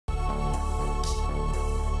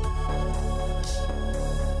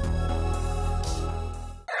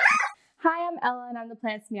Ella and I'm the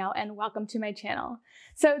Plants Meow, and welcome to my channel.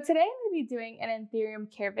 So today I'm going to be doing an Anthurium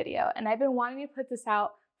care video, and I've been wanting to put this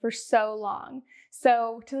out for so long.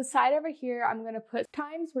 So to the side over here, I'm going to put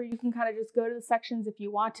times where you can kind of just go to the sections if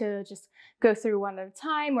you want to just go through one at a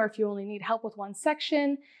time, or if you only need help with one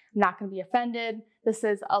section. I'm not going to be offended. This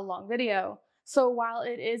is a long video. So while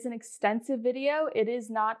it is an extensive video, it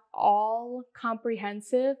is not all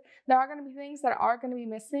comprehensive. There are going to be things that are going to be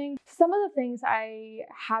missing. Some of the things I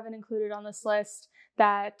haven't included on this list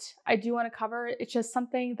that I do want to cover, it's just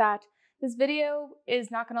something that this video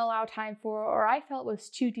is not going to allow time for, or I felt was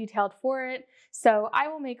too detailed for it. So I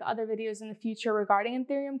will make other videos in the future regarding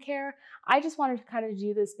Anthurium care. I just wanted to kind of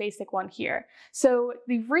do this basic one here. So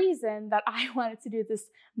the reason that I wanted to do this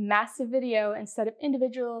massive video instead of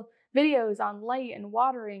individual videos on light and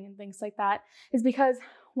watering and things like that is because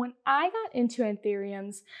when I got into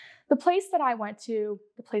Anthuriums, the place that I went to,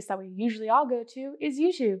 the place that we usually all go to, is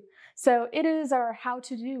YouTube. So it is our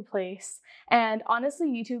how-to-do place. And honestly,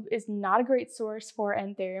 YouTube is not a great source for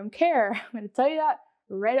Anthurium care. I'm going to tell you that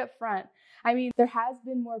right up front. I mean, there has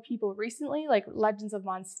been more people recently, like Legends of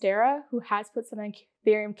Monstera, who has put some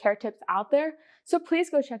Anthurium care tips out there. So please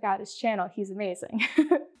go check out his channel. He's amazing.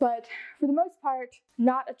 But for the most part,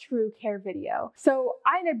 not a true care video. So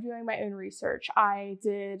I ended up doing my own research. I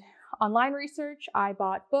did online research, I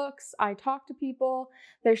bought books, I talked to people.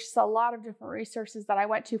 There's just a lot of different resources that I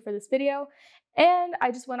went to for this video, and I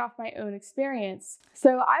just went off my own experience. So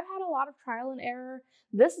I've had a lot of trial and error.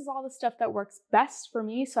 This is all the stuff that works best for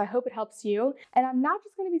me, so I hope it helps you. And I'm not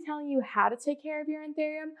just going to be telling you how to take care of your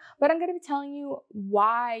Anthurium, but I'm going to be telling you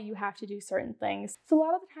why you have to do certain things. So a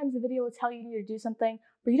lot of the times the video will tell you to do something,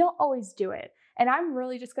 but you don't always do it. And I'm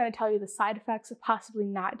really just going to tell you the side effects of possibly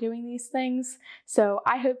not doing these things. So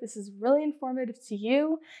I hope this is really informative to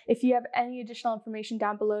you. If you have any additional information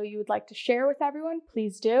down below you would like to share with everyone,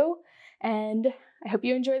 please do. And I hope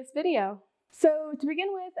you enjoy this video. So to begin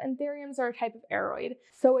with, Anthuriums are a type of aroid.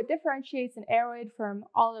 So what differentiates an aroid from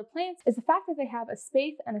all other plants is the fact that they have a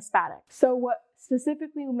spathe and a spadix. So what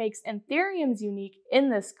specifically makes Anthuriums unique in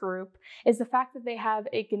this group is the fact that they have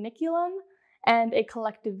a geniculum and a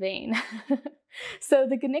collective vein. So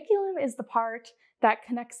the geniculum is the part that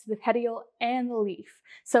connects the petiole and the leaf.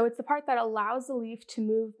 So it's the part that allows the leaf to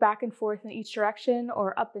move back and forth in each direction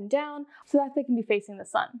or up and down so that they can be facing the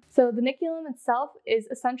sun. So the geniculum itself is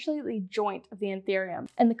essentially the joint of the Anthurium,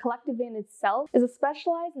 and the collective vein itself is a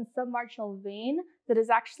specialized and submarginal vein that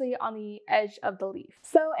is actually on the edge of the leaf.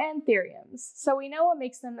 So Anthuriums. So we know what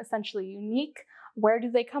makes them essentially unique. Where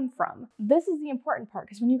do they come from? This is the important part,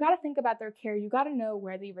 because when you got to think about their care, you got to know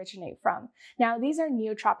where they originate from. Now, these are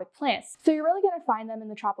neotropic plants, so you're really going to find them in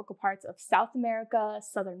the tropical parts of South America,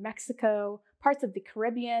 southern Mexico, parts of the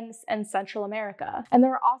Caribbean, and Central America. And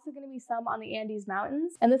there are also going to be some on the Andes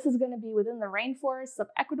Mountains, and this is going to be within the rainforests of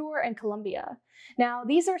Ecuador and Colombia. Now,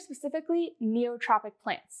 these are specifically neotropic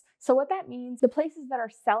plants. So what that means, the places that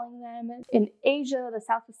are selling them in Asia, the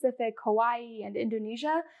South Pacific, Hawaii, and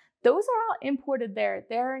Indonesia, those are all imported there.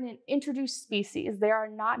 They're an introduced species. They are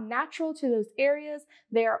not natural to those areas.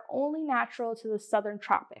 They are only natural to the southern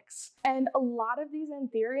tropics. And a lot of these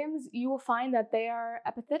Anthuriums, you will find that they are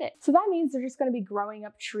epiphytic. So that means they're just going to be growing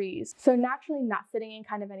up trees. So naturally not sitting in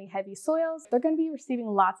kind of any heavy soils, they're going to be receiving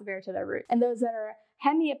lots of air to their roots. And those that are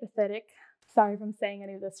hemiepiphytic, sorry if I'm saying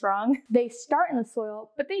any of this wrong, they start in the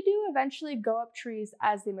soil, but they do eventually go up trees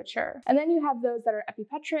as they mature. And then you have those that are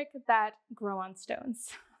epipetric that grow on stones.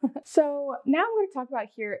 So now I'm going to talk about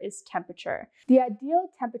here is temperature. The ideal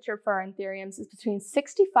temperature for our Anthuriums is between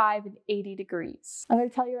 65 and 80 degrees. I'm going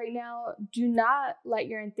to tell you right now, do not let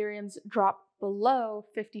your Anthuriums drop below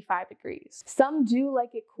 55 degrees. Some do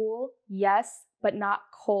like it cool, yes, but not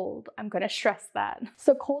cold. I'm going to stress that.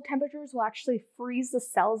 So cold temperatures will actually freeze the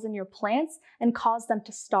cells in your plants and cause them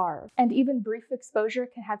to starve. And even brief exposure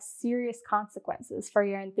can have serious consequences for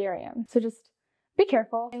your Anthurium. So just be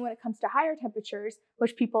careful. And when it comes to higher temperatures,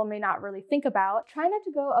 which people may not really think about, try not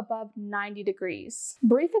to go above 90 degrees.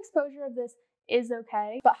 Brief exposure of this is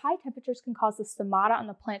okay, but high temperatures can cause the stomata on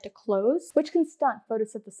the plant to close, which can stunt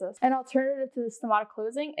photosynthesis. An alternative to the stomata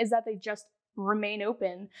closing is that they just remain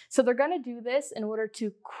open. So they're going to do this in order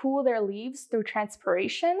to cool their leaves through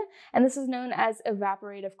transpiration, and this is known as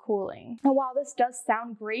evaporative cooling. And while this does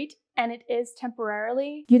sound great, and it is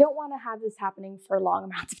temporarily, you don't want to have this happening for long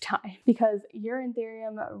amounts of time because your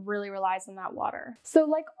Anthurium really relies on that water. So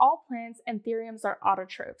like all plants, Anthuriums are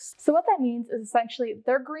autotrophs. So what that means is essentially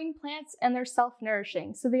they're green plants and they're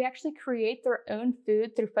self-nourishing. So they actually create their own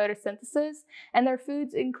food through photosynthesis, and their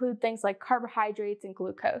foods include things like carbohydrates and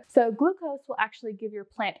glucose. So glucose Glucose will actually give your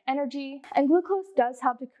plant energy, and glucose does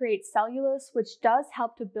help to create cellulose, which does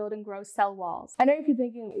help to build and grow cell walls. I know if you're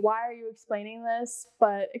thinking, why are you explaining this?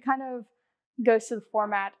 But it kind of goes to the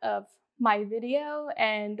format of my video,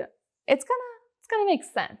 and it's gonna make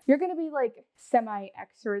sense. You're gonna be like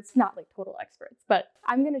semi-experts, not like total experts, but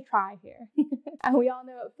I'm gonna try here. And we all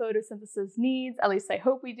know what photosynthesis needs, at least I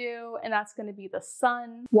hope we do, and that's gonna be the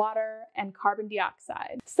sun, water, and carbon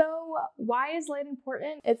dioxide. So why is light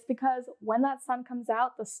important? It's because when that sun comes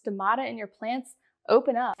out, the stomata in your plants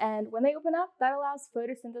open up. And when they open up, that allows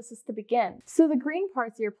photosynthesis to begin. So the green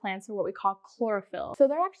parts of your plants are what we call chlorophyll. So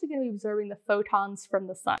they're actually going to be absorbing the photons from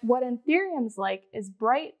the sun. What Anthurium's like is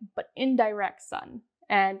bright but indirect sun.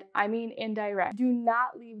 And I mean indirect. Do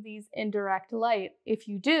not leave these indirect light. If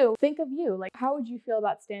you do, think of you. Like, how would you feel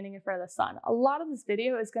about standing in front of the sun? A lot of this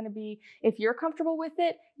video is going to be, if you're comfortable with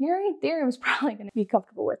it, your Anthurium is probably going to be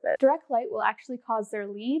comfortable with it. Direct light will actually cause their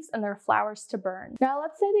leaves and their flowers to burn. Now,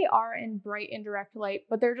 let's say they are in bright indirect light,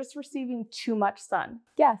 but they're just receiving too much sun.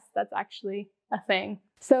 Yes, that's actually a thing.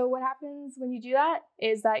 So what happens when you do that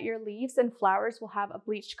is that your leaves and flowers will have a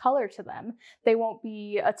bleached color to them. They won't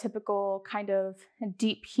be a typical kind of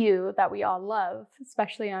deep hue that we all love,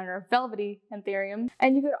 especially on our velvety Anthurium.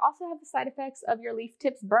 And you could also have the side effects of your leaf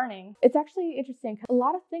tips burning. It's actually interesting because a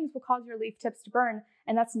lot of things will cause your leaf tips to burn,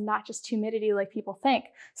 and that's not just humidity like people think.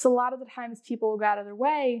 So a lot of the times people will go out of their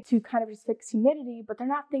way to kind of just fix humidity, but they're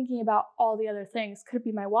not thinking about all the other things. Could it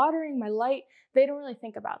be my watering, my light? They don't really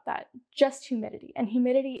think about that, just humidity. And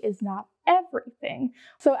humidity is not everything.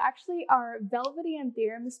 So actually our velvety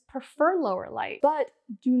Anthuriums prefer lower light, but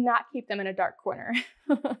do not keep them in a dark corner.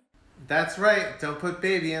 That's right, don't put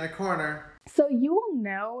baby in a corner. So you will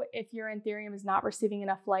know if your Anthurium is not receiving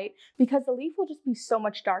enough light because the leaf will just be so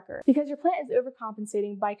much darker because your plant is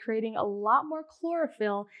overcompensating by creating a lot more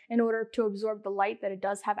chlorophyll in order to absorb the light that it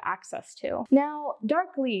does have access to. Now,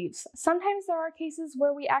 dark leaves. Sometimes there are cases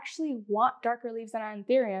where we actually want darker leaves in our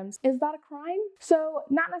Anthuriums. Is that a crime? So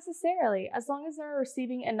not necessarily, as long as they're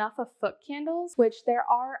receiving enough of foot candles, which there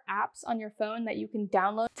are apps on your phone that you can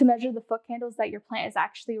download to measure the foot candles that your plant is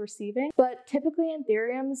actually receiving. But typically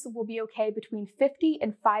Anthuriums will be okay between 50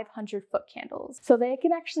 and 500 foot candles. So they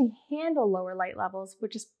can actually handle lower light levels,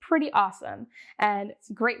 which is pretty awesome. And it's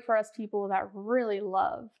great for us people that really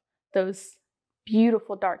love those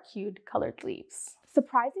beautiful dark hued colored leaves.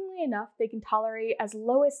 Surprisingly enough, they can tolerate as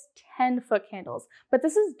low as 10 foot candles, but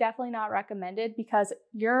this is definitely not recommended because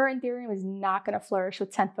your Anthurium is not going to flourish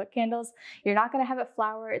with 10 foot candles. You're not going to have it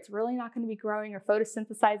flower. It's really not going to be growing or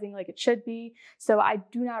photosynthesizing like it should be. So I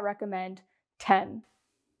do not recommend 10.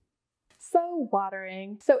 So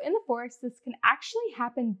watering. So in the forest, this can actually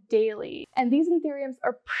happen daily, and these Anthuriums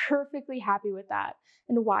are perfectly happy with that.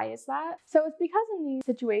 And why is that? So it's because in these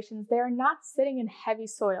situations, they are not sitting in heavy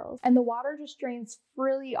soils and the water just drains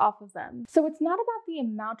freely off of them. So it's not about the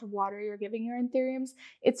amount of water you're giving your Anthuriums,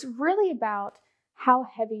 it's really about how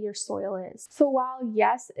heavy your soil is. So while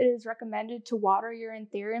yes, it is recommended to water your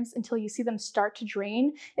Anthuriums until you see them start to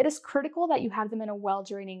drain, it is critical that you have them in a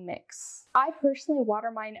well-draining mix. I personally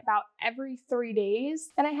water mine about every 3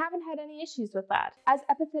 days, and I haven't had any issues with that. As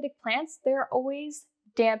epiphytic plants, they're always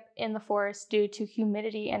damp in the forest due to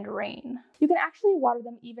humidity and rain. You can actually water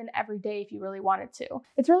them even every day if you really wanted to.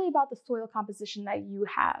 It's really about the soil composition that you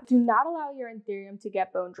have. Do not allow your Anthurium to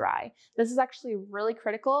get bone dry. This is actually really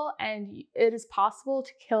critical, and it is possible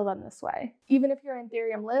to kill them this way. Even if your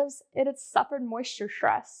Anthurium lives, it has suffered moisture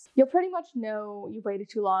stress. You'll pretty much know you've waited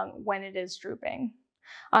too long when it is drooping.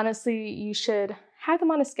 Honestly, you should have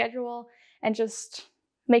them on a schedule and just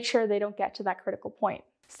make sure they don't get to that critical point.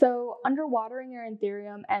 So underwatering your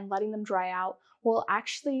Anthurium and letting them dry out will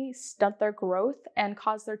actually stunt their growth and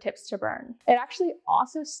cause their tips to burn. It actually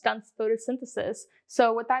also stunts photosynthesis.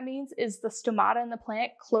 So what that means is the stomata in the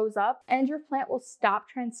plant close up and your plant will stop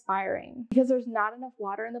transpiring because there's not enough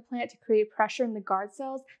water in the plant to create pressure in the guard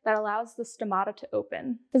cells that allows the stomata to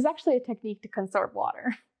open. This is actually a technique to conserve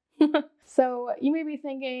water. So you may be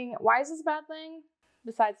thinking, why is this a bad thing?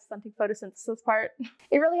 Besides the stunting photosynthesis part,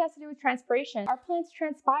 it really has to do with transpiration. Our plants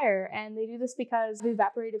transpire, and they do this because of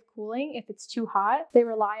evaporative cooling. If it's too hot, they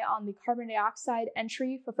rely on the carbon dioxide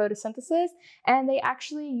entry for photosynthesis, and they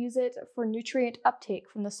actually use it for nutrient uptake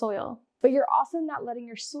from the soil. But you're also not letting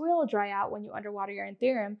your soil dry out when you underwater your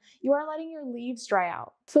Anthurium. You are letting your leaves dry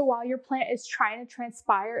out. So while your plant is trying to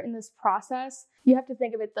transpire in this process, you have to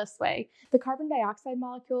think of it this way. The carbon dioxide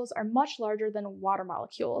molecules are much larger than water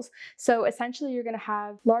molecules. So essentially you're going to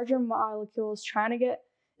have larger molecules trying to get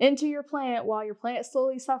into your plant while your plant is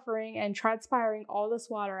slowly suffering and transpiring all this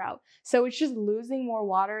water out. So it's just losing more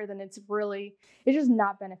water than it's just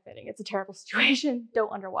not benefiting. It's a terrible situation.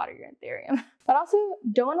 Don't underwater your Anthurium. But also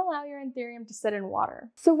don't allow your Anthurium to sit in water.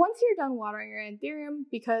 So once you're done watering your Anthurium,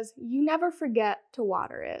 because you never forget to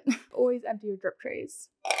water it, always empty your drip trays.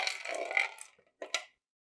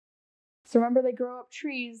 So remember, they grow up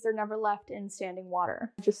trees, they're never left in standing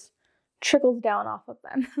water. It just trickles down off of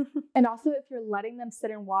them. And also, if you're letting them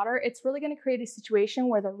sit in water, it's really going to create a situation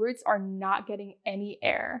where the roots are not getting any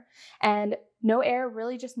air. And no air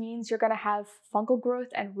really just means you're going to have fungal growth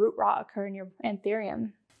and root rot occur in your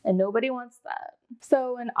Anthurium. And nobody wants that.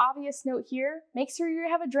 So an obvious note here, make sure you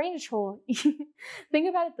have a drainage hole. Think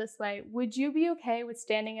about it this way. Would you be okay with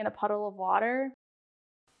standing in a puddle of water?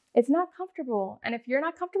 It's not comfortable. And if you're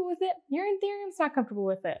not comfortable with it, your Anthurium's not comfortable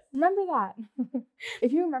with it. Remember that.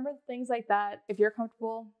 If you remember things like that, if you're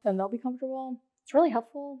comfortable, then they'll be comfortable. It's really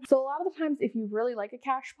helpful. So a lot of the times, if you really like a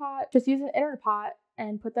cache pot, just use an inner pot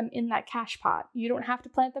and put them in that cache pot. You don't have to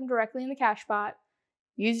plant them directly in the cache pot.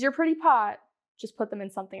 Use your pretty pot. Just put them in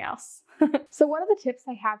something else. So one of the tips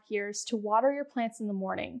I have here is to water your plants in the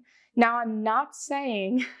morning. Now, I'm not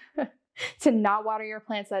saying to not water your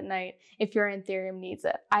plants at night if your Anthurium needs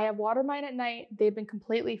it. I have watered mine at night. They've been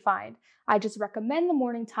completely fine. I just recommend the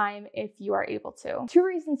morning time if you are able to. Two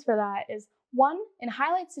reasons for that is, one, in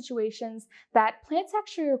highlight situations, that plants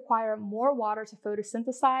actually require more water to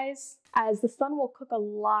photosynthesize, as the sun will cook a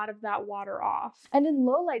lot of that water off. And in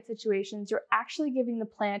low light situations, you're actually giving the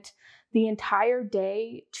plant the entire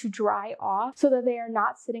day to dry off so that they are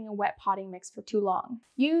not sitting in wet potting mix for too long.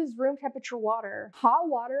 Use room temperature water. Hot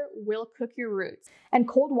water will cook your roots, and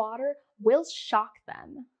cold water will shock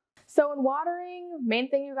them. So in watering, main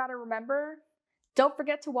thing you gotta remember, don't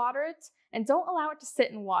forget to water it and don't allow it to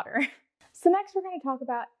sit in water. So next we're going to talk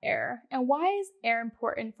about air. And why is air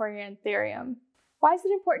important for your Anthurium? Why is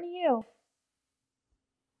it important to you?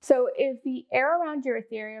 So if the air around your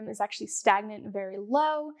Anthurium is actually stagnant and very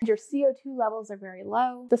low, and your CO2 levels are very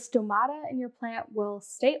low, the stomata in your plant will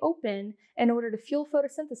stay open in order to fuel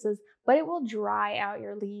photosynthesis, but it will dry out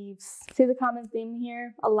your leaves. See the common theme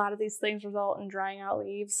here? A lot of these things result in drying out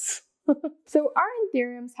leaves. So our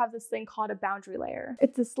Anthuriums have this thing called a boundary layer.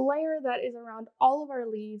 It's this layer that is around all of our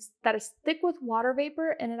leaves that is thick with water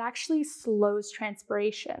vapor, and it actually slows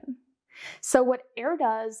transpiration. So what air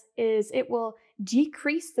does is it will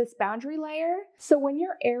decrease this boundary layer. So when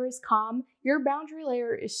your air is calm, your boundary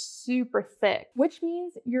layer is super thick, which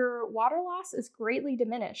means your water loss is greatly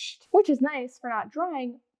diminished, which is nice for not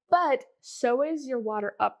drying, but so is your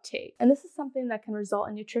water uptake. And this is something that can result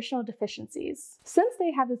in nutritional deficiencies. Since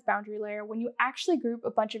they have this boundary layer, when you actually group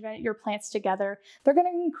a bunch of your plants together, they're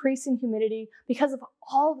going to increase in humidity because of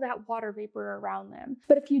all of that water vapor around them.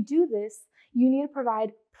 But if you do this, you need to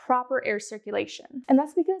provide proper air circulation. And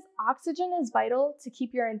that's because oxygen is vital to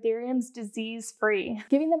keep your Anthuriums disease-free.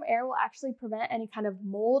 Giving them air will actually prevent any kind of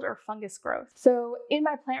mold or fungus growth. So in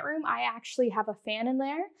my plant room, I actually have a fan in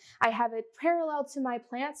there. I have it parallel to my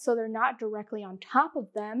plants so they're not directly on top of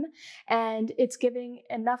them, and it's giving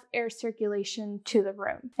enough air circulation to the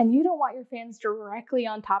room. And you don't want your fans directly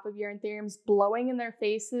on top of your Anthuriums blowing in their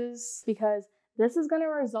faces, because this is going to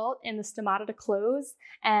result in the stomata to close,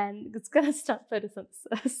 and it's going to stunt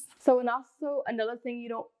photosynthesis. So, and also another thing you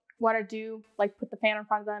don't want to do, like put the fan in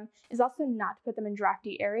front of them, is also not to put them in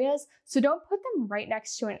drafty areas. So don't put them right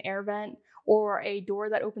next to an air vent or a door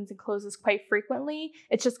that opens and closes quite frequently.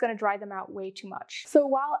 It's just going to dry them out way too much. So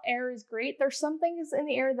while air is great, there's some things in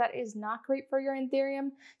the air that is not great for your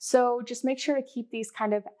Anthurium. So just make sure to keep these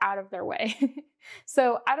kind of out of their way.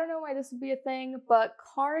 So I don't know why this would be a thing, but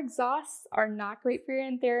car exhausts are not great for your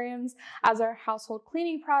Anthuriums as our household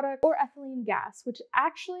cleaning product, or ethylene gas, which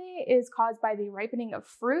actually is caused by the ripening of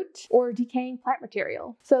fruit or decaying plant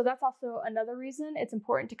material. So that's also another reason it's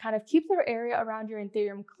important to kind of keep the area around your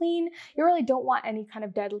Anthurium clean. You really don't want any kind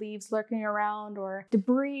of dead leaves lurking around or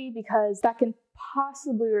debris, because that can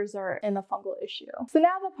possibly result in a fungal issue. So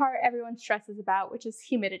now the part everyone stresses about, which is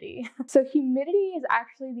humidity. So humidity is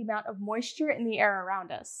actually the amount of moisture in the air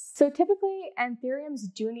around us. So typically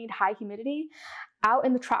Anthuriums do need high humidity. Out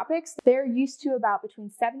in the tropics, they're used to about between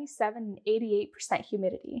 77 and 88%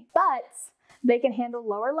 humidity, but they can handle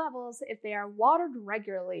lower levels if they are watered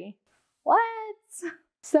regularly. What?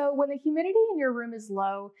 So when the humidity in your room is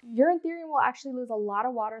low, your Anthurium will actually lose a lot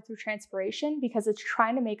of water through transpiration because it's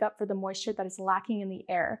trying to make up for the moisture that is lacking in the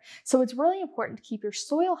air. So it's really important to keep your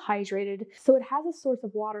soil hydrated so it has a source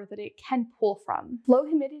of water that it can pull from. Low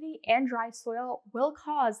humidity and dry soil will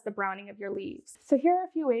cause the browning of your leaves. So here are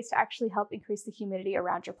a few ways to actually help increase the humidity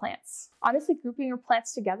around your plants. Honestly, grouping your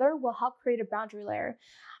plants together will help create a boundary layer.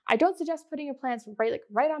 I don't suggest putting your plants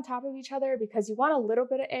right on top of each other because you want a little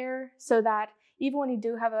bit of air so that even when you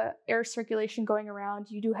do have air circulation going around,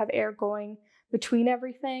 you do have air going between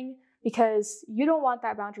everything because you don't want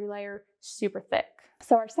that boundary layer super thick.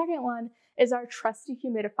 So our second one is our trusty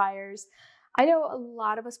humidifiers. I know a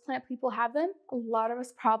lot of us plant people have them, a lot of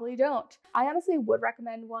us probably don't. I honestly would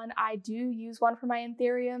recommend one. I do use one for my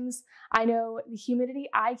Anthuriums. I know the humidity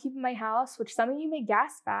I keep in my house, which some of you may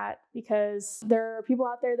gasp at because there are people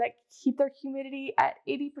out there that keep their humidity at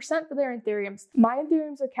 80% for their Anthuriums. My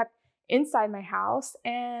Anthuriums are kept inside my house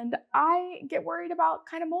and I get worried about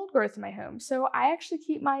kind of mold growth in my home. So I actually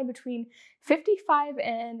keep mine between 55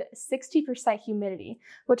 and 60% humidity,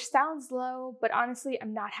 which sounds low, but honestly,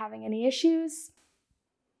 I'm not having any issues.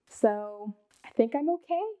 So I think I'm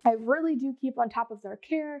okay. I really do keep on top of their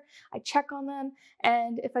care. I check on them.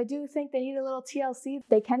 And if I do think they need a little TLC,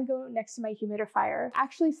 they can go next to my humidifier.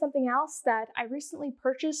 Actually, something else that I recently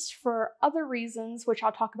purchased for other reasons, which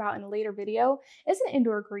I'll talk about in a later video, is an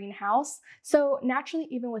indoor greenhouse. So naturally,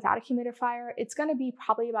 even without a humidifier, it's gonna be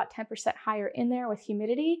probably about 10% higher in there with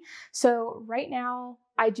humidity. So right now,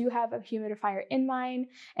 I do have a humidifier in mine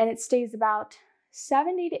and it stays about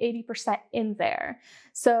 70 to 80% in there.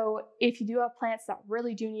 So if you do have plants that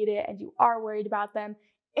really do need it and you are worried about them,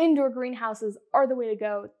 indoor greenhouses are the way to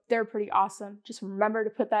go. They're pretty awesome. Just remember to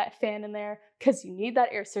put that fan in there because you need that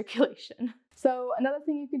air circulation. So another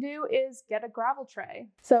thing you can do is get a gravel tray.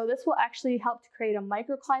 So this will actually help to create a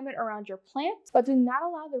microclimate around your plant, but do not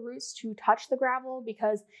allow the roots to touch the gravel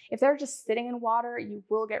because if they're just sitting in water, you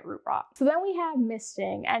will get root rot. So then we have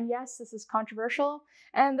misting, and yes, this is controversial,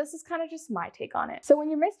 and this is kind of just my take on it. So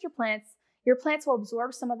when you mist your plants will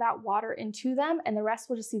absorb some of that water into them and the rest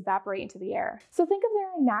will just evaporate into the air. So think of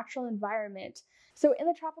their natural environment. So in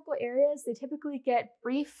the tropical areas, they typically get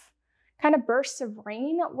brief kind of bursts of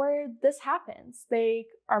rain where this happens. They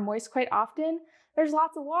are moist quite often. There's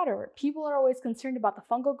lots of water. People are always concerned about the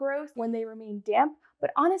fungal growth when they remain damp,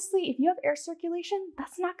 but honestly, if you have air circulation,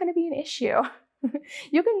 that's not going to be an issue.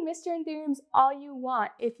 You can mist your Anthuriums all you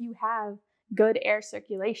want if you have good air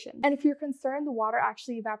circulation. And if you're concerned the water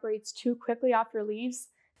actually evaporates too quickly off your leaves,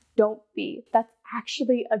 don't be. That's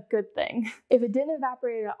actually a good thing. If it didn't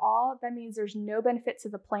evaporate at all, that means there's no benefit to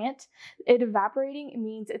the plant. It evaporating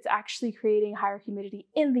means it's actually creating higher humidity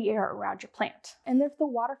in the air around your plant. And if the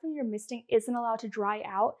water from your misting isn't allowed to dry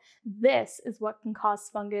out, this is what can cause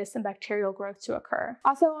fungus and bacterial growth to occur.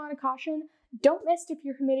 Also, on a caution, don't mist if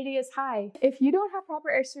your humidity is high. If you don't have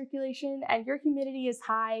proper air circulation and your humidity is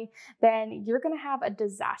high, then you're gonna have a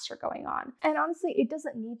disaster going on. And honestly, it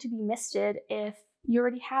doesn't need to be misted if you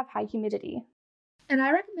already have high humidity. And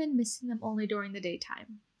I recommend misting them only during the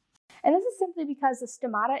daytime. And this is simply because the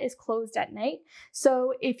stomata is closed at night.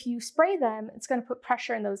 So if you spray them, it's going to put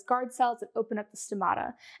pressure in those guard cells that open up the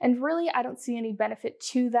stomata. And really, I don't see any benefit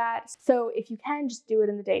to that. So if you can, just do it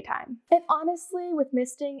in the daytime. And honestly, with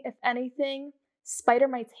misting, if anything, spider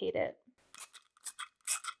mites hate it.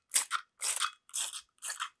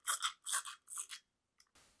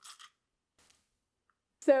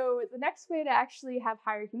 So the next way to actually have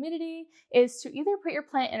higher humidity is to either put your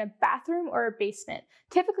plant in a bathroom or a basement.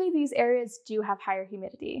 Typically, these areas do have higher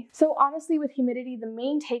humidity. So honestly, with humidity, the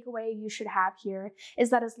main takeaway you should have here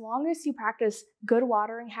is that as long as you practice good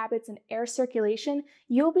watering habits and air circulation,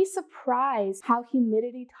 you'll be surprised how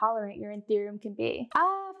humidity tolerant your Anthurium can be.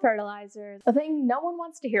 Fertilizers, a thing no one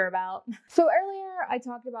wants to hear about. So earlier, I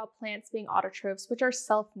talked about plants being autotrophs, which are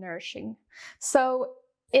self-nourishing. So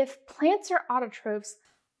if plants are autotrophs,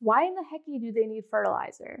 why in the heck do they need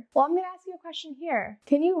fertilizer? Well, I'm gonna ask you a question here.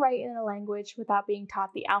 Can you write in a language without being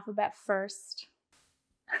taught the alphabet first?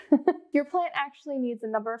 Your plant actually needs a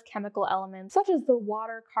number of chemical elements, such as the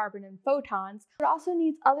water, carbon, and photons, but it also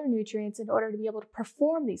needs other nutrients in order to be able to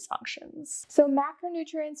perform these functions. So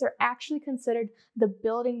macronutrients are actually considered the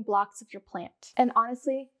building blocks of your plant. And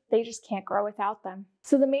honestly, they just can't grow without them.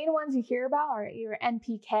 So the main ones you hear about are your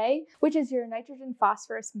NPK, which is your nitrogen,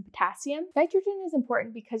 phosphorus, and potassium. Nitrogen is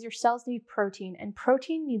important because your cells need protein, and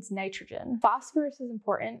protein needs nitrogen. Phosphorus is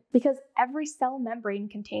important because every cell membrane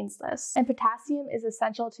contains this, and potassium is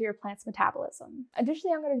essential to your plant's metabolism.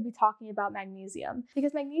 Additionally, I'm going to be talking about magnesium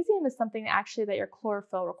because magnesium is something actually that your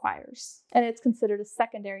chlorophyll requires, and it's considered a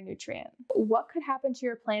secondary nutrient. What could happen to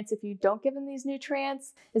your plants if you don't give them these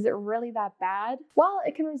nutrients? Is it really that bad? Well,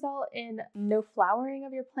 it can result in no flowering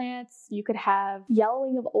of your plants. You could have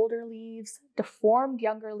yellowing of older leaves, deformed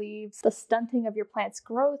younger leaves, the stunting of your plant's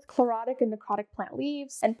growth, chlorotic and necrotic plant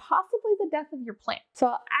leaves, and possibly the death of your plant. So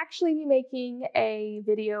I'll actually be making a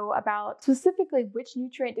video about specifically which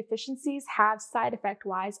nutrient deficiencies have side effect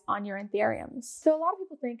wise on your anthuriums. So a lot of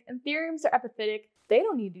people think anthuriums are epiphytic. They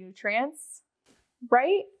don't need nutrients,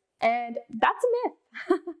 right? And that's a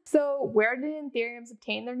myth. So where did anthuriums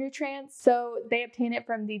obtain their nutrients? So they obtain it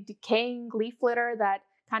from the decaying leaf litter that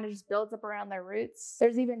kind of just builds up around their roots.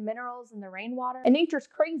 There's even minerals in the rainwater. And nature's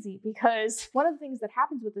crazy because one of the things that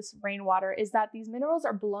happens with this rainwater is that these minerals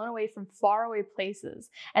are blown away from faraway places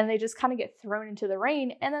and they just kind of get thrown into the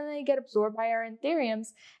rain and then they get absorbed by our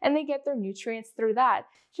anthuriums and they get their nutrients through that.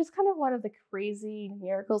 It's just kind of one of the crazy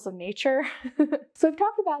miracles of nature. So we've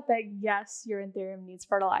talked about that, yes, your anthurium needs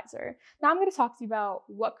fertilizer. Now I'm going to talk to you about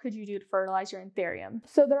what could you do to fertilize your anthurium.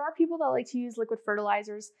 So there are people that like to use liquid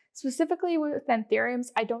fertilizers. Specifically with anthuriums,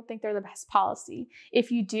 I don't think they're the best policy.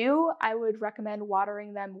 If you do, I would recommend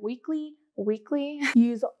watering them weekly.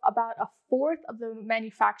 Use about 1/4 of the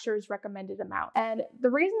manufacturer's recommended amount. And the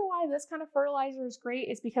reason why this kind of fertilizer is great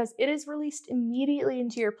is because it is released immediately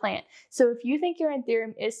into your plant. So if you think your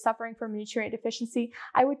anthurium is suffering from nutrient deficiency,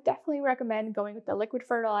 I would definitely recommend going with the liquid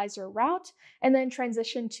fertilizer route and then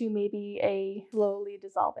transition to maybe a slowly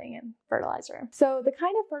dissolving fertilizer. So the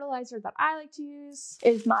kind of fertilizer that I like to use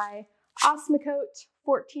is my Osmocote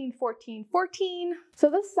 14-14-14. So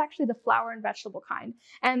this is actually the flower and vegetable kind.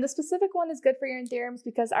 And the specific one is good for your anthuriums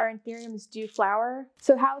because our anthuriums do flower.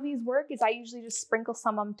 So how these work is I usually just sprinkle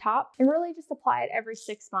some on top and really just apply it every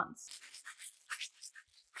 6 months.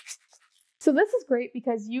 So this is great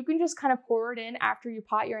because you can just kind of pour it in after you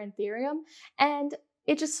pot your anthurium and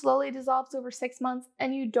it just slowly dissolves over 6 months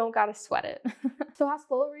and you don't gotta sweat it. So how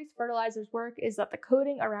slow-release fertilizers work is that the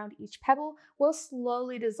coating around each pebble will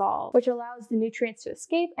slowly dissolve, which allows the nutrients to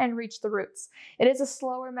escape and reach the roots. It is a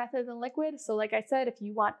slower method than liquid, so like I said, if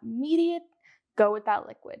you want immediate, go with that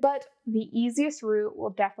liquid. But the easiest route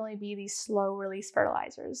will definitely be these slow-release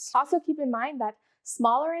fertilizers. Also keep in mind that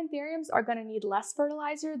smaller anthuriums are gonna need less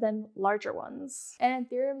fertilizer than larger ones. And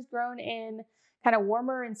anthuriums grown in kind of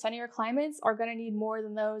warmer and sunnier climates are going to need more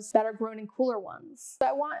than those that are grown in cooler ones. So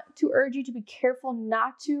I want to urge you to be careful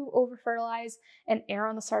not to over-fertilize and err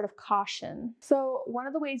on the side of caution. So one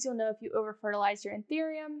of the ways you'll know if you over-fertilize your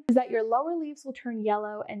anthurium is that your lower leaves will turn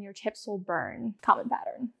yellow and your tips will burn. Common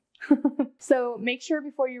pattern. So make sure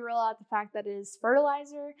before you roll out the fact that it is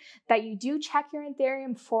fertilizer that you do check your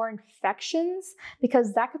anthurium for infections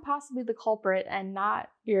because that could possibly be the culprit and not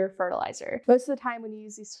your fertilizer. Most of the time when you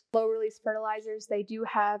use these slow release fertilizers, they do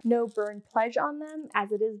have no burn pledge on them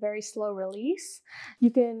as it is very slow release.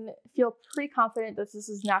 You can feel pretty confident that this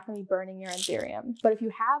is not going to be burning your anthurium. But if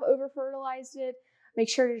you have over fertilized it, make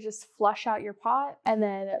sure to just flush out your pot and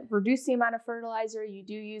then reduce the amount of fertilizer you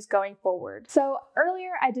do use going forward. So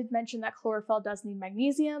earlier I did mention that chlorophyll does need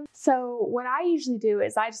magnesium. So what I usually do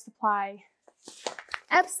is I just apply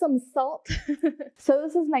Epsom salt. So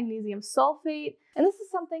this is magnesium sulfate, and this is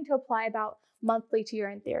something to apply about monthly to your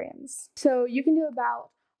anthuriums. So you can do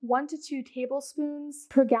about 1 to 2 tablespoons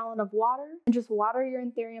per gallon of water and just water your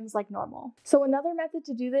anthuriums like normal. So another method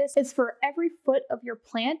to do this is for every foot of your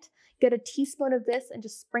plant, get a teaspoon of this and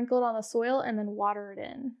just sprinkle it on the soil and then water it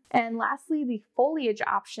in. And lastly, the foliage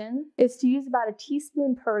option is to use about a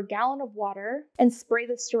teaspoon per gallon of water and spray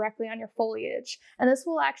this directly on your foliage. And this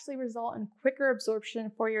will actually result in quicker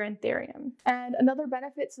absorption for your anthurium. And another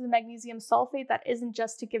benefit to the magnesium sulfate that isn't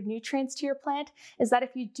just to give nutrients to your plant is that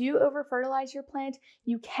if you do over fertilize your plant,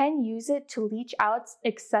 you can use it to leach out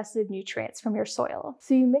excessive nutrients from your soil.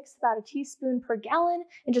 So you mix about a teaspoon per gallon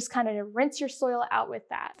and just kind of rinse your soil out with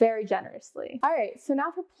that very generously. All right, so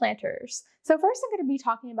now for planters. So first I'm going to be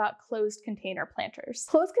talking about closed container planters.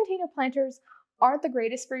 Closed container planters aren't the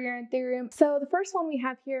greatest for your anthurium. So the first one we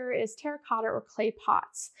have here is terracotta or clay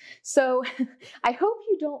pots. So I hope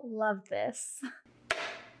you don't love this.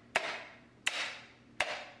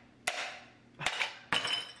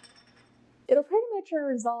 It'll pretty much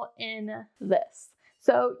result in this.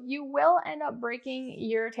 So you will end up breaking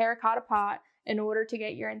your terracotta pot in order to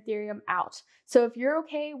get your anthurium out. So if you're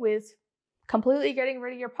okay with completely getting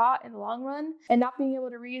rid of your pot in the long run and not being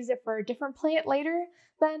able to reuse it for a different plant later,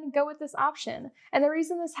 then go with this option. And the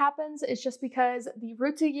reason this happens is just because the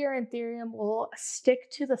roots of your Anthurium will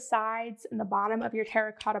stick to the sides and the bottom of your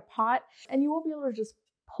terracotta pot, and you won't be able to just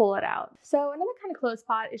pull it out. So another kind of closed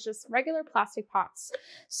pot is just regular plastic pots.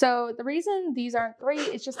 So the reason these aren't great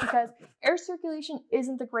is just because air circulation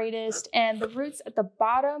isn't the greatest and the roots at the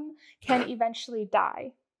bottom can eventually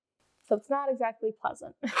die. So it's not exactly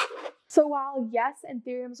pleasant. So while yes,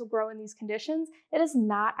 Anthuriums will grow in these conditions, it is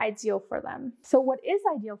not ideal for them. So what is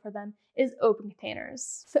ideal for them is open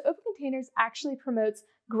containers. So open containers actually promotes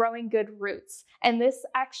growing good roots, and this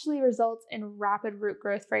actually results in rapid root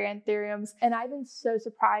growth for your Anthuriums. And I've been so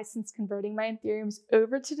surprised since converting my Anthuriums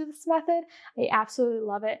over to this method. I absolutely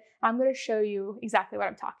love it. I'm going to show you exactly what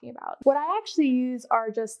I'm talking about. What I actually use are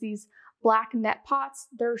just these black net pots.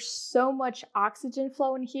 There's so much oxygen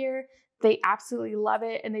flow in here. They absolutely love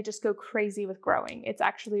it and they just go crazy with growing. It's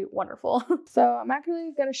actually wonderful. So I'm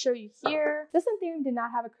actually going to show you here. This Anthurium did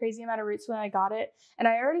not have a crazy amount of roots when I got it, and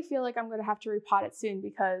I already feel like I'm going to have to repot it soon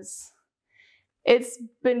because it's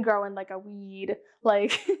been growing like a weed.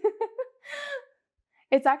 Like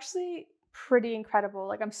it's actually pretty incredible.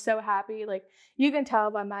 Like I'm so happy. Like you can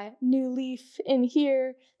tell by my new leaf in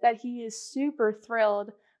here that he is super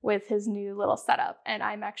thrilled with his new little setup, and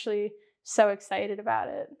I'm actually so excited about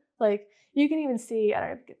it. Like you can even see, I don't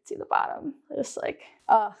know if you can see the bottom, just like,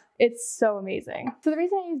 it's so amazing. So the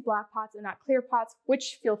reason I use black pots and not clear pots,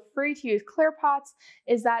 which feel free to use clear pots,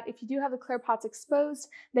 is that if you do have the clear pots exposed,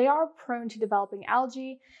 they are prone to developing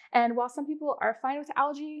algae. And while some people are fine with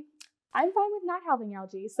algae, I'm fine with not having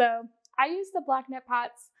algae. So I use the black net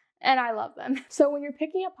pots and I love them. So when you're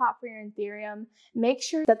picking a pot for your Anthurium, make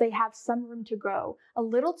sure that they have some room to grow. A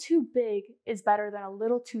little too big is better than a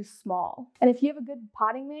little too small. And if you have a good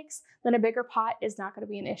potting mix, then a bigger pot is not going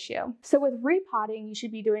to be an issue. So with repotting, you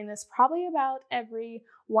should be doing this probably about every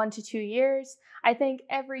 1 to 2 years. I think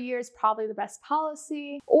every year is probably the best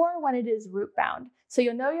policy, or when it is root bound. So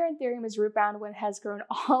you'll know your Anthurium is root bound when it has grown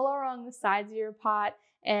all along the sides of your pot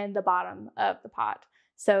and the bottom of the pot.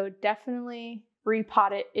 So definitely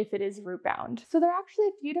repot it if it is root bound. So there are actually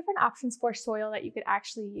a few different options for soil that you could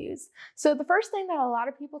actually use. So the first thing that a lot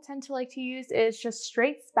of people tend to like to use is just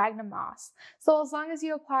straight sphagnum moss. So as long as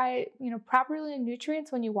you apply, properly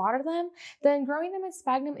nutrients when you water them, then growing them in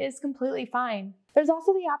sphagnum is completely fine. There's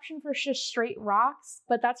also the option for just straight rocks,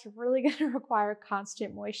 but that's really going to require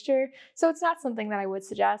constant moisture, so it's not something that I would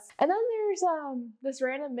suggest. And then there's this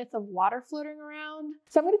random myth of water floating around.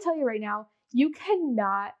 So I'm going to tell you right now, you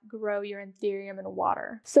cannot grow your Anthurium in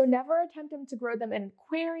water. So never attempt to grow them in an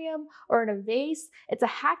aquarium or in a vase. It's a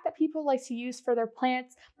hack that people like to use for their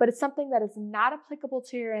plants, but it's something that is not applicable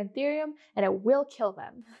to your Anthurium and it will kill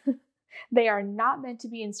them. They are not meant to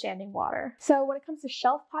be in standing water. So when it comes to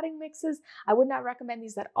shelf potting mixes, I would not recommend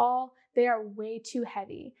these at all. They are way too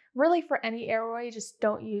heavy. Really, for any aroid, just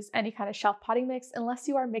don't use any kind of shelf potting mix unless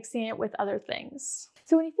you are mixing it with other things.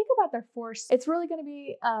 So when you think about their force, it's really going to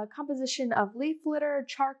be a composition of leaf litter,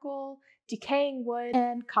 charcoal, decaying wood,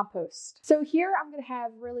 and compost. So here I'm going to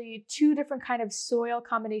have really 2 different kind of soil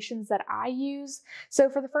combinations that I use. So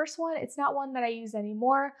for the first one, it's not one that I use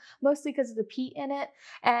anymore, mostly because of the peat in it.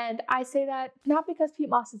 And I say that not because peat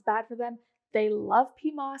moss is bad for them. They love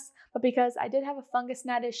peat moss, but because I did have a fungus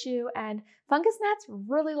gnat issue, and fungus gnats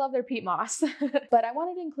really love their peat moss. But I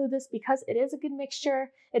wanted to include this because it is a good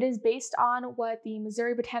mixture. It is based on what the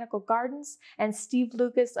Missouri Botanical Gardens and Steve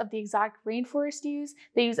Lucas of the Exotic Rainforest use.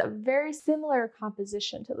 They use a very similar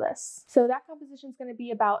composition to this. So that composition is going to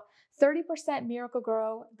be about 30%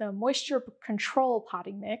 Miracle-Gro, the moisture control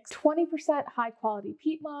potting mix, 20% high quality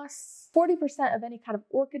peat moss, 40% of any kind of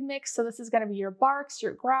orchid mix. So this is going to be your barks,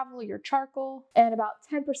 your gravel, your charcoal, and about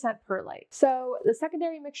 10% perlite. So the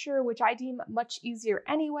secondary mixture, which I deem much easier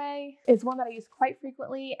anyway, is one that I use quite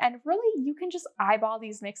frequently. And really, you can just eyeball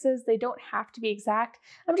these mixes. They don't have to be exact.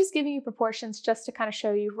 I'm just giving you proportions just to kind of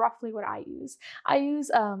show you roughly what I use. I use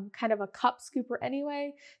kind of a cup scooper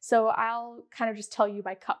anyway. So I'll kind of just tell you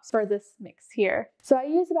by cups for this mix here. So I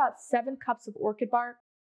use about 7 cups of orchid bark,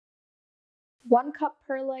 1 cup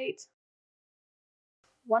perlite,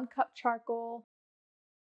 1 cup charcoal,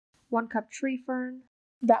 1 cup tree fern.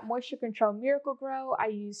 That moisture control Miracle-Gro, I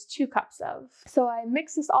use 2 cups of. So I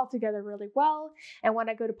mix this all together really well. And when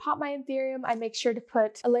I go to pot my Anthurium, I make sure to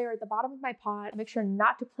put a layer at the bottom of my pot. Make sure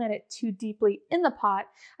not to plant it too deeply in the pot.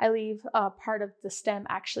 I leave part of the stem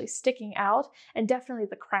actually sticking out, and definitely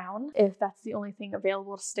the crown, if that's the only thing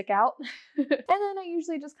available to stick out. And then I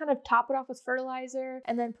usually just kind of top it off with fertilizer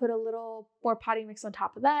and then put a little more potting mix on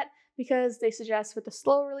top of that, because they suggest with the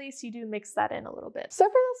slow release, you do mix that in a little bit. So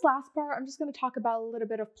for this last part, I'm just going to talk about a little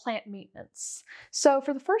bit of plant maintenance. So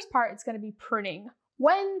for the first part, it's going to be pruning.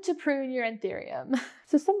 When to prune your Anthurium.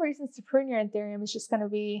 So some reasons to prune your Anthurium is just going to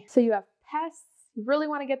be, so you have pests, you really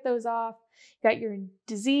want to get those off. You got your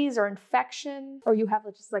disease or infection, or you have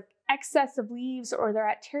just like excess of leaves, or they're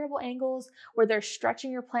at terrible angles where they're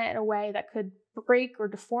stretching your plant in a way that could break or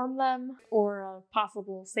deform them, or a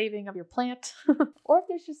possible saving of your plant, or if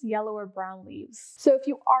there's just yellow or brown leaves. So if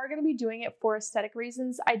you are going to be doing it for aesthetic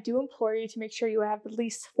reasons, I do implore you to make sure you have at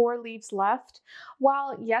least 4 leaves left.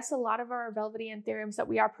 While yes, a lot of our velvety Anthuriums that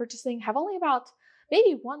we are purchasing have only about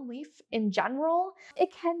maybe 1 leaf in general, it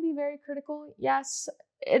can be very critical. Yes,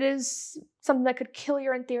 it is something that could kill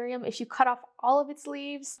your Anthurium if you cut off all of its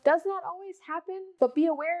leaves. Does not always happen, but be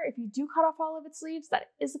aware if you do cut off all of its leaves,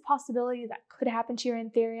 that is a possibility that could happen to your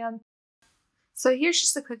Anthurium. So here's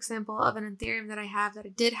just a quick sample of an Anthurium that I have that I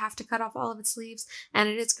did have to cut off all of its leaves, and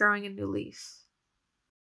it is growing a new leaf.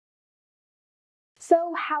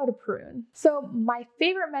 So how to prune? So my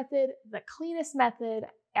favorite method, the cleanest method,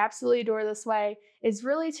 absolutely adore this way, is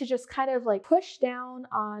really to just kind of like push down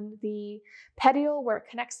on the petiole where it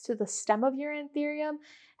connects to the stem of your Anthurium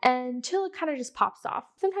until it kind of just pops off.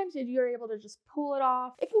 Sometimes if you're able to just pull it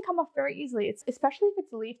off, it can come off very easily, especially if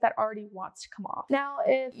it's a leaf that already wants to come off. Now,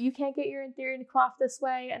 if you can't get your Anthurium to come off this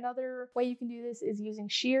way, another way you can do this is using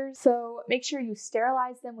shears. So make sure you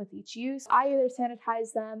sterilize them with each use. I either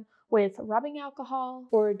sanitize them with rubbing alcohol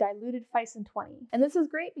or diluted Physin 20. And this is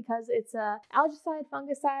great because it's a algicide,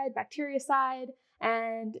 fungicide, bactericide,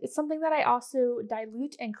 and it's something that I also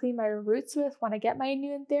dilute and clean my roots with when I get my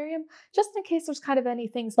new Anthurium, just in case there's kind of any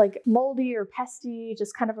things like moldy or pesty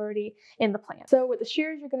just kind of already in the plant. So with the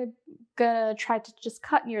shears, you're gonna try to just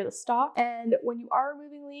cut near the stalk. And when you are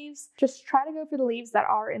removing leaves, just try to go for the leaves that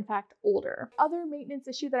are in fact older. Other maintenance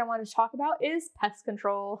issue that I want to talk about is pest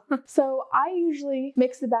control. So I usually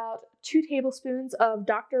mix about 2 tablespoons of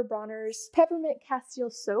Dr. Bronner's peppermint castile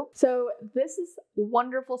soap. So this is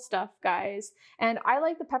wonderful stuff, guys. And I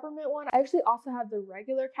like the peppermint one. I actually also have the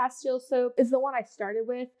regular castile soap, is the one I started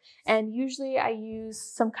with. And usually I use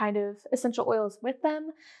some kind of essential oils with them,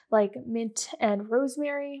 like mint and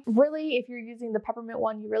rosemary. Really, if you're using the peppermint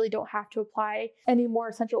one, you really don't have to apply any more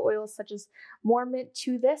essential oils such as more mint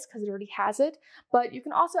to this because it already has it. But you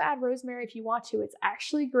can also add rosemary if you want to. It's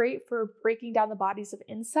actually great for breaking down the bodies of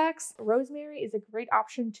insects. Rosemary is a great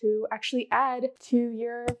option to actually add to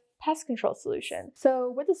your pest control solution.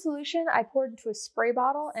 So with the solution, I poured into a spray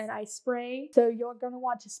bottle and I spray. So you're going to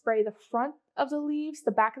want to spray the front of the leaves,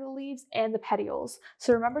 the back of the leaves, and the petioles.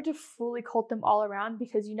 So remember to fully coat them all around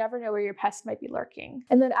because you never know where your pests might be lurking.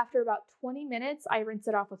 And then after about 20 minutes, I rinse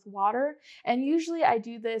it off with water. And usually I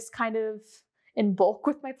do this kind of in bulk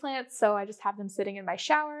with my plants, so I just have them sitting in my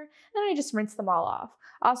shower and I just rinse them all off.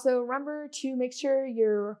 Also, remember to make sure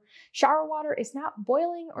your shower water is not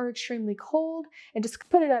boiling or extremely cold, and just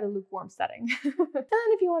put it at a lukewarm setting. And then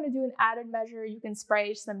if you want to do an added measure, you can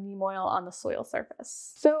spray some neem oil on the soil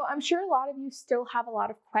surface. So I'm sure a lot of you still have a lot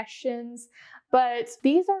of questions, but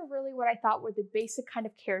these are really what I thought were the basic kind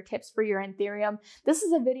of care tips for your Anthurium. This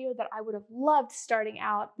is a video that I would have loved starting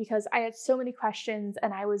out because I had so many questions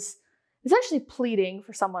and I was essentially pleading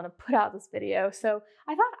for someone to put out this video. So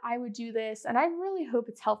I thought I would do this, and I really hope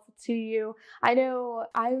it's helpful to you. I know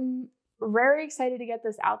I'm very excited to get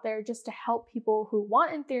this out there just to help people who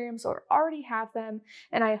want Anthuriums or already have them,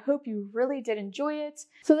 and I hope you really did enjoy it.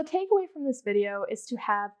 So the takeaway from this video is to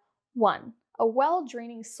have 1, a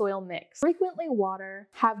well-draining soil mix, frequently water,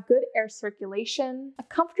 have good air circulation, a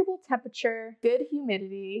comfortable temperature, good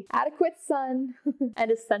humidity, adequate sun,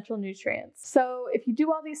 and essential nutrients. So if you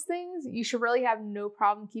do all these things, you should really have no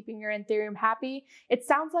problem keeping your Anthurium happy. It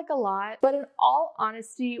sounds like a lot, but in all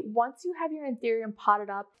honesty, once you have your Anthurium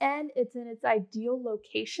potted up and it's in its ideal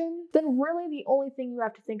location, then really the only thing you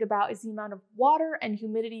have to think about is the amount of water and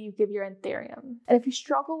humidity you give your Anthurium. And if you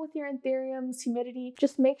struggle with your Anthurium's humidity,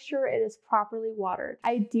 just make sure it is properly watered.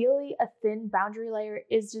 Ideally, a thin boundary layer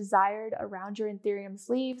is desired around your Anthurium's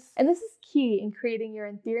leaves, and this is key in creating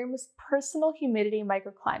your Anthurium's personal humidity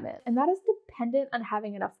microclimate, and that is dependent on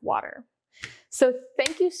having enough water. So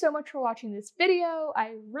thank you so much for watching this video.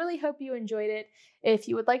 I really hope you enjoyed it. If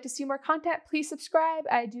you would like to see more content, please subscribe.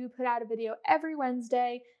 I do put out a video every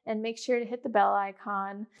Wednesday, and make sure to hit the bell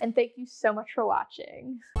icon. And thank you so much for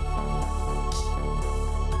watching.